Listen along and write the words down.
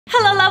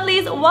Hello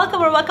lovelies,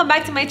 welcome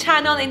back to my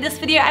channel. In this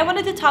video I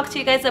wanted to talk to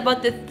you guys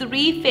about the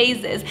 3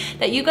 phases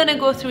that you're gonna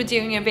go through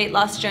during your weight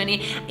loss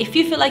journey. If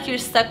you feel like you're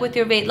stuck with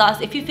your weight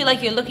loss, if you feel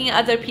like you're looking at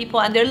other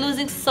people and they're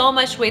losing so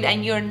much weight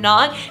and you're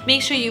not,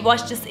 make sure you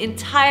watch this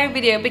entire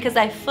video because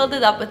I filled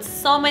it up with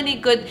so many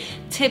good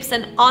tips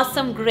and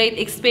awesome great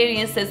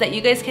experiences that you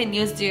guys can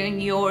use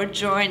during your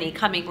journey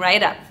coming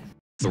right up.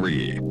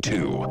 3,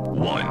 2,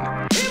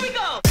 1. Here we go!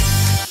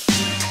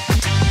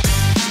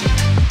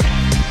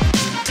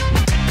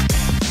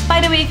 By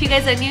the way, if you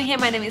guys are new here,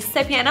 my name is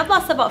Sepia and I've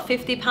lost about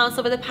 50 pounds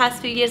over the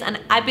past few years and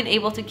I've been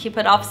able to keep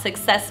it off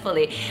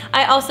successfully.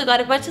 I also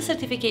got a bunch of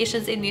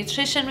certifications in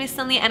nutrition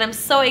recently and I'm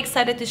so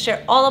excited to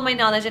share all of my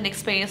knowledge and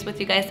experience with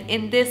you guys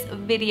in this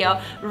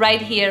video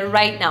right here,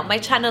 right now. My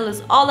channel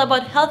is all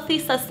about healthy,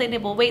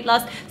 sustainable weight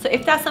loss, so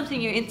if that's something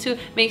you're into,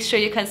 make sure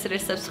you consider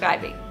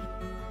subscribing.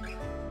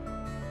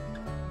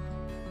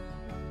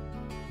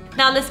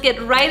 Now let's get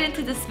right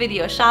into this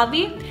video, shall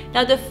we?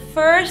 Now the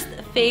first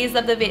phase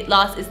of the weight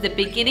loss is the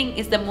beginning,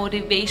 is the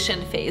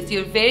motivation phase.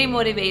 You're very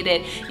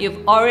motivated,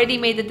 you've already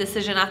made the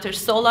decision after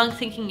so long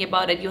thinking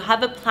about it, you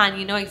have a plan,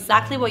 you know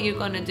exactly what you're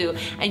going to do,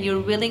 and you're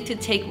willing to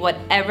take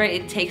whatever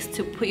it takes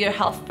to put your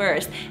health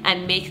first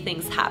and make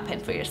things happen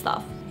for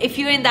yourself. If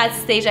you're in that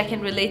stage, I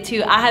can relate to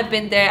you. I have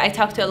been there. I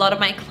talk to a lot of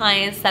my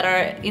clients that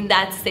are in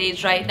that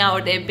stage right now,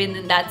 or they've been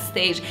in that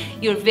stage.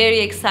 You're very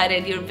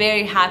excited, you're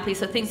very happy,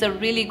 so things are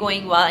really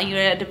going well and you're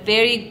at a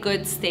very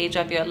good stage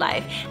of your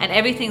life and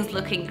everything's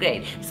looking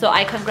great. So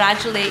I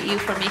congratulate you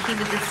for making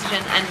the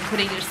decision and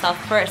putting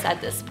yourself first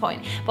at this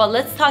point. But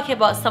let's talk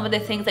about some of the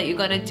things that you're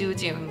gonna do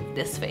during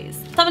this phase.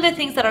 Some of the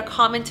things that are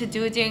common to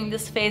do during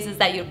this phase is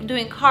that you're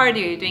doing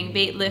cardio, you're doing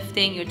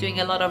weightlifting, you're doing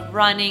a lot of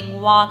running,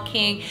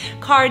 walking,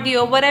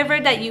 cardio, whatever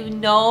that you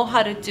know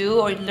how to do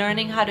or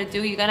learning how to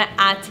do, you're gonna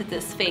add to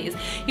this phase.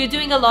 You're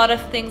doing a lot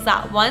of things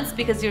at once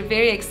because you're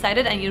very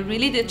excited and you're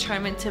really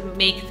determined to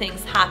make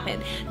things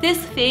happen.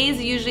 This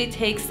phase usually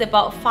takes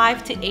about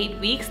 5 to 8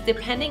 weeks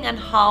depending on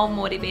how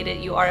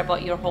motivated you are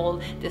about your whole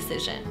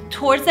decision.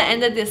 Towards the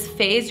end of this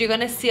phase, you're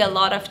gonna see a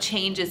lot of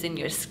changes in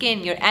your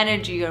skin, your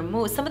energy, your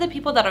mood. Some of the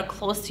people that are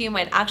close to you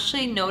might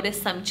actually notice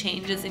some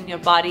changes in your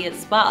body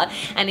as well.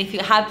 And if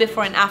you have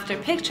before and after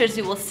pictures,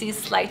 you will see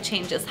slight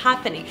changes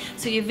happening.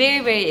 So you're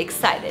very, very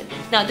excited.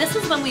 Now this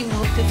is when we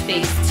move to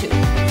phase 2.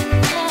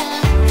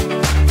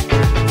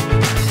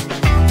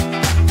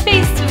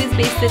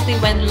 Basically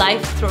when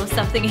life throws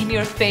something in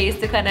your face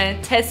to kind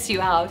of test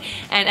you out.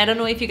 And I don't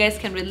know if you guys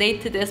can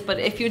relate to this, but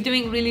if you're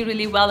doing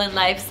really well in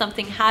life,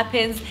 something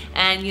happens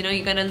and you know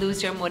you're gonna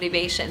lose your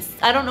motivations.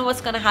 I don't know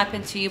what's gonna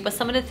happen to you, but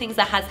some of the things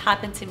that has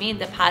happened to me in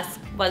the past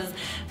was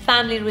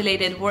family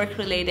related, work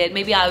related.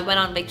 Maybe I went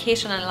on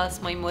vacation and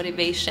lost my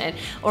motivation,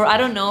 or I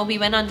don't know, we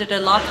went under the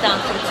lockdown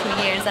for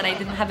 2 years and I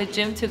didn't have a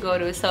gym to go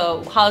to.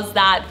 So how's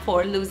that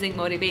for losing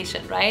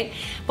motivation, right?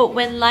 But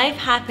when life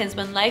happens,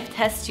 when life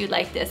tests you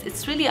like this,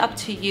 it's really up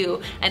to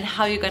you and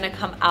how you're gonna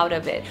come out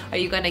of it. Are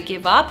you gonna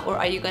give up or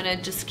are you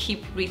gonna just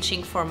keep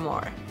reaching for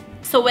more?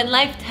 So when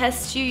life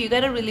tests you, you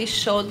gotta really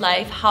show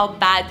life how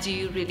bad do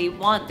you really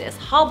want this?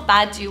 How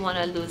bad do you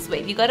wanna lose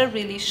weight? You gotta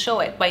really show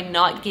it by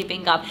not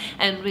giving up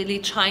and really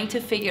trying to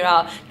figure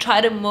out,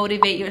 try to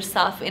motivate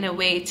yourself in a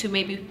way to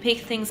maybe pick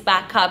things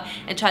back up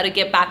and try to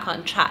get back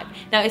on track.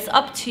 Now it's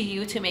up to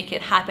you to make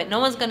it happen. No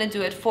one's gonna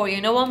do it for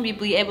you. No one will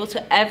be able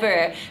to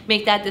ever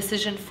make that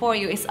decision for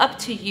you. It's up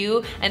to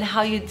you and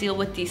how you deal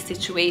with these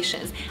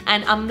situations.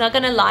 And I'm not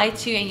gonna lie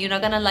to you and you're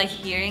not gonna like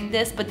hearing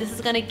this, but this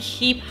is gonna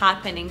keep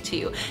happening to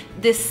you.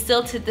 This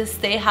still to this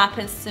day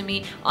happens to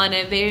me on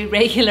a very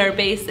regular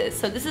basis.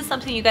 So this is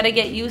something you gotta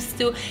get used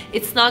to.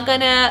 It's not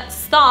gonna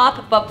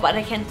stop, but what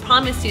I can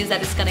promise you is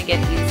that it's gonna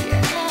get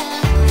easier.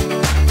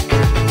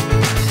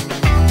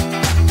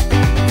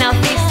 Now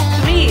phase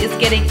 3 is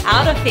getting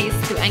out of phase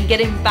 2 and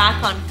getting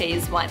back on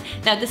phase 1.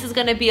 Now this is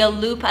gonna be a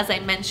loop as I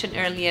mentioned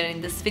earlier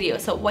in this video.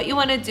 So what you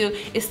wanna do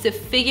is to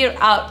figure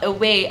out a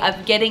way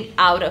of getting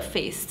out of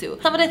phase 2.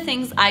 Some of the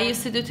things I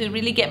used to do to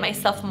really get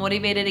myself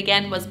motivated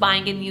again was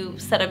buying a new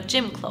set of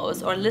gym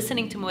clothes or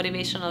listening to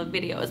motivational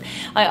videos.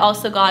 I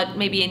also got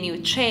maybe a new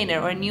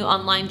trainer or a new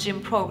online gym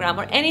program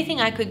or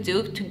anything I could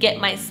do to get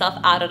myself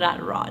out of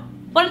that rut.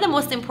 One of the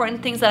most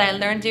important things that I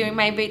learned during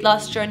my weight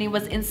loss journey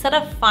was instead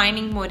of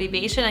finding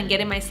motivation and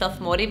getting myself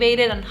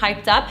motivated and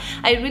hyped up,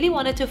 I really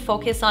wanted to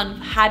focus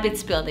on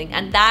habits building,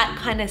 and that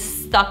kind of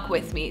stuck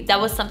with me. That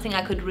was something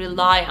I could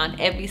rely on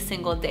every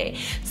single day.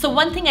 So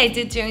one thing I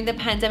did during the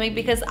pandemic,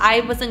 because I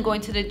wasn't going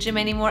to the gym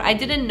anymore, I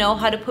didn't know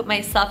how to put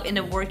myself in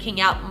a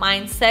working out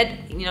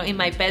mindset, you know, in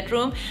my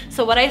bedroom.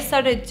 So what I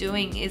started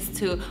doing is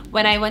to,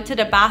 when I went to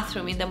the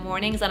bathroom in the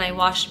mornings and I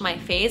washed my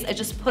face, I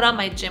just put on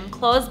my gym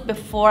clothes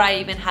before I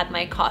even had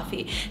my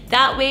coffee.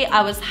 That way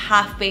I was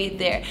halfway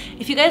there.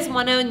 If you guys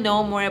want to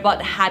know more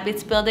about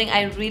habits building,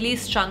 I really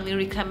strongly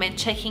recommend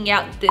checking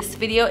out this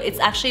video. It's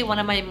actually one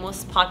of my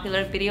most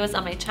popular videos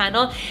on my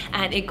channel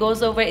and it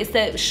goes over, it's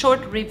a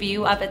short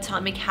review of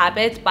Atomic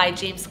Habits by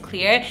James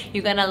Clear.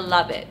 You're gonna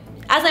love it.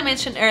 As I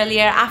mentioned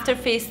earlier, after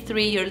phase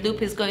 3, your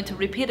loop is going to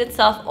repeat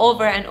itself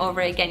over and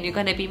over again. You're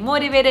going to be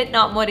motivated,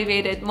 not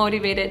motivated,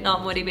 motivated,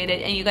 not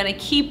motivated, and you're going to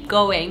keep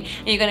going,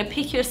 and you're going to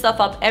pick yourself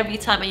up every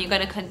time, and you're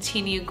going to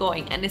continue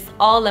going. And it's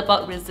all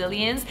about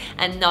resilience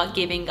and not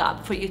giving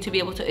up for you to be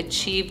able to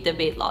achieve the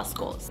weight loss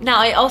goals. Now,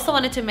 I also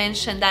wanted to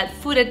mention that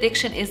food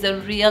addiction is a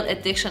real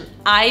addiction.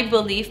 I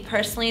believe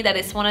personally that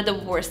it's one of the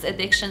worst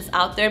addictions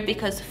out there,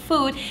 because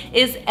food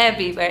is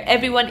everywhere.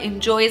 Everyone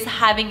enjoys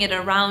having it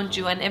around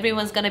you, and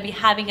everyone's going to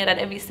be having it at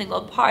every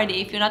single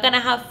party. If you're not going to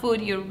have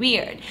food, you're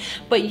weird.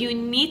 But you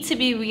need to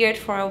be weird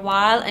for a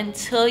while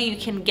until you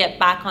can get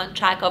back on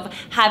track of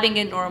having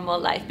a normal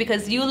life,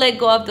 because you let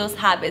go of those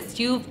habits.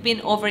 You've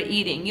been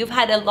overeating, you've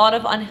had a lot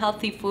of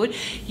unhealthy food,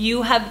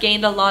 you have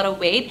gained a lot of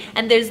weight,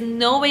 and there's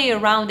no way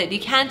around it.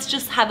 You can't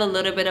just have a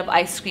little bit of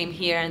ice cream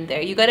here and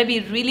there. You got to be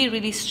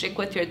really strict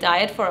with your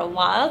diet for a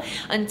while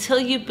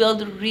until you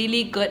build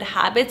really good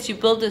habits. You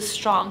build a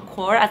strong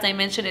core, as I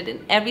mentioned it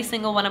in every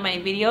single one of my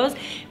videos.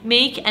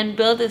 Make and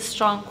build a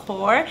strong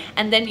core,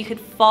 and then you could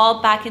fall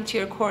back into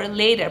your core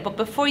later. But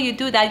before you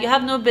do that, you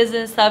have no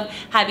business of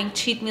having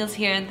cheat meals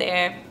here and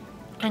there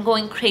and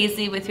going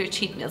crazy with your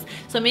cheat meals.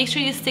 So make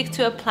sure you stick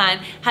to a plan,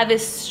 have a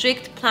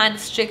strict plan,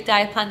 strict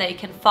diet plan that you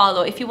can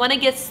follow. If you want to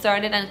get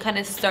started and kind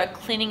of start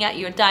cleaning out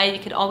your diet, you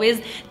can always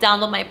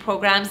download my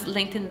programs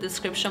linked in the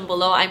description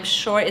below. I'm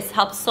sure it's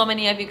helped so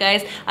many of you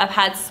guys. I've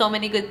had so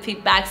many good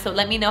feedback, so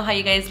let me know how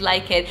you guys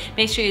like it.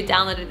 Make sure you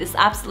download it. It's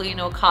absolutely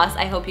no cost.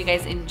 I hope you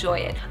guys enjoy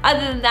it. Other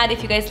than that,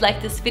 if you guys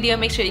like this video,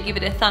 make sure you give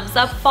it a thumbs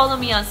up. Follow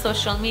me on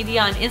social media,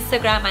 on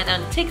Instagram and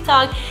on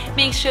TikTok.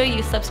 Make sure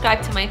you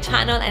subscribe to my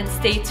channel and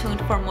stay tuned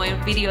for more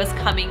videos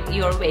coming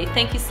your way.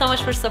 Thank you so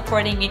much for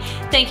supporting me.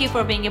 Thank you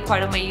for being a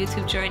part of my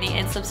YouTube journey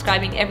and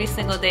subscribing every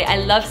single day. I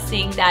love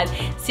seeing that.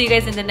 See you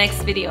guys in the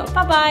next video.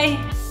 Bye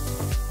bye.